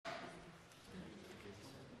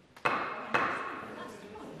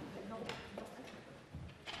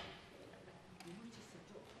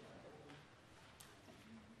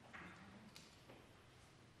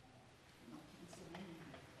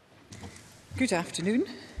Good afternoon.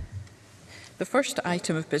 The first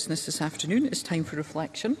item of business this afternoon is time for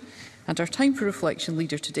reflection, and our time for reflection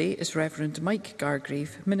leader today is Reverend Mike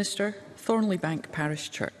Gargrave, Minister, Thornleybank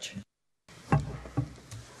Parish Church.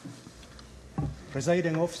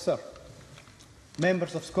 Presiding Officer,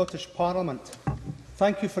 Members of Scottish Parliament,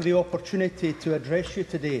 thank you for the opportunity to address you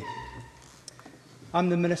today. I'm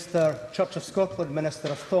the Minister, Church of Scotland Minister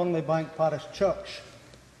of Thornleybank Parish Church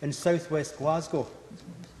in South West Glasgow,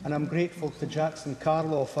 and I'm grateful to Jackson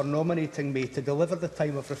Carlaw for nominating me to deliver the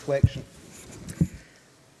time of reflection.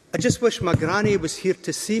 I just wish my granny was here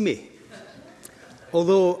to see me,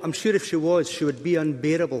 although I'm sure if she was, she would be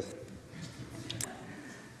unbearable.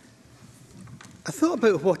 I thought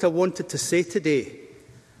about what I wanted to say today,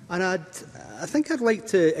 and I think I'd like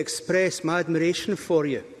to express my admiration for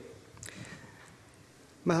you.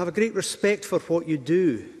 I have a great respect for what you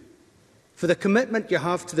do, for the commitment you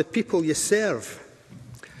have to the people you serve.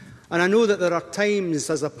 And I know that there are times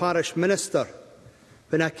as a parish minister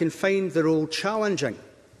when I can find the role challenging,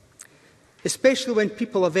 especially when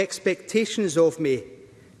people have expectations of me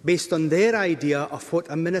based on their idea of what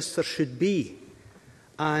a minister should be.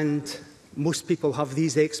 And most people have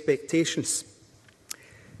these expectations.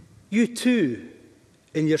 You too,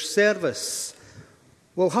 in your service,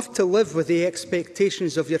 will have to live with the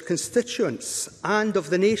expectations of your constituents and of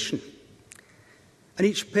the nation. And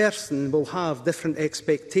each person will have different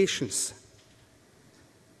expectations.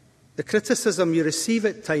 The criticism you receive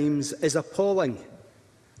at times is appalling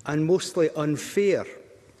and mostly unfair.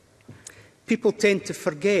 People tend to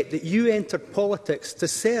forget that you entered politics to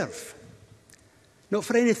serve. Not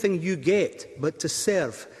for anything you get, but to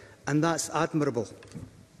serve, and that's admirable.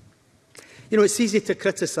 You know, it's easy to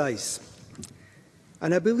criticise,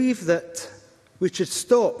 and I believe that we should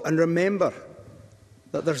stop and remember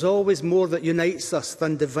that there's always more that unites us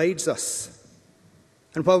than divides us.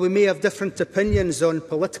 And while we may have different opinions on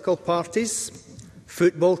political parties,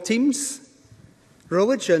 football teams,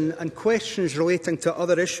 religion and questions relating to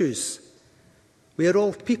other issues, we are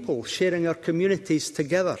all people sharing our communities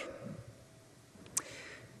together.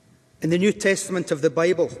 In the New Testament of the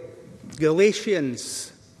Bible,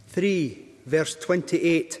 Galatians 3, verse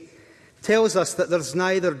 28, tells us that there's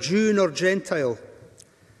neither Jew nor Gentile,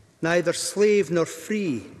 neither slave nor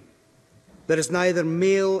free. There is neither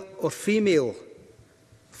male or female,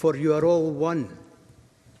 for you are all one.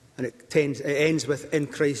 And it ends with, in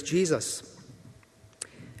Christ Jesus.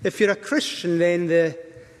 If you're a Christian, then the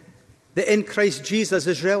in Christ Jesus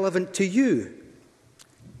is relevant to you.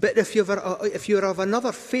 But if you're of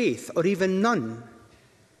another faith, or even none,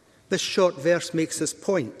 this short verse makes this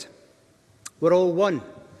point. We're all one.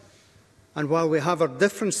 And while we have our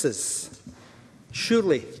differences,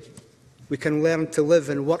 surely we can learn to live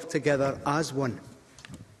and work together as one.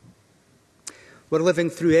 We're living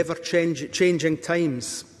through ever-changing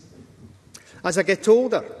times. As I get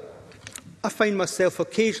older, I find myself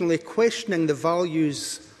occasionally questioning the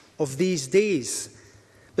values of these days.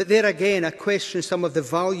 But there again, I question some of the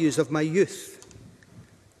values of my youth.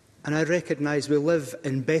 And I recognise we live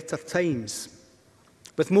in better times,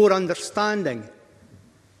 with more understanding,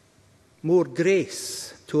 more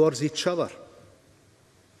grace towards each other.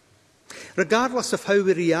 Regardless of how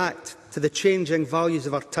we react to the changing values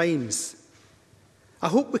of our times, I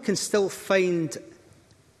hope we can still find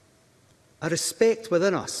a respect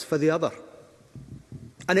within us for the other,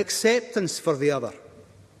 an acceptance for the other.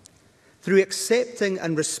 Through accepting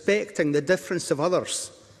and respecting the difference of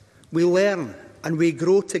others, we learn and we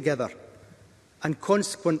grow together, and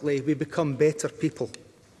consequently we become better people.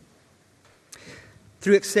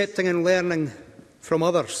 Through accepting and learning from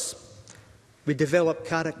others, we develop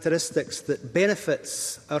characteristics that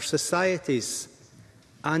benefits our societies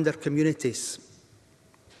and our communities.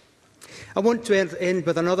 I want to end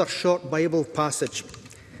with another short Bible passage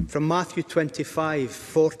from Matthew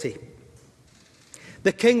 25:40.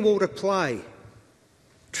 The king will reply,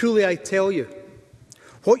 "Truly I tell you,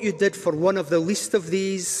 what you did for one of the least of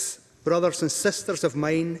these brothers and sisters of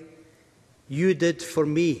mine, you did for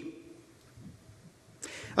me."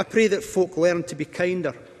 I pray that folk learn to be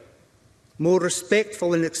kinder, more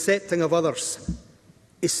respectful and accepting of others,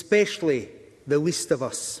 especially the least of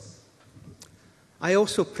us. I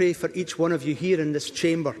also pray for each one of you here in this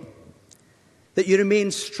chamber, that you remain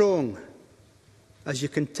strong as you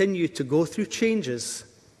continue to go through changes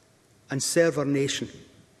and serve our nation.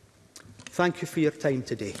 Thank you for your time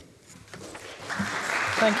today.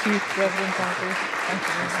 Thank you, Reverend Gargrave. Thank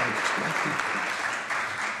you very much. Thank you.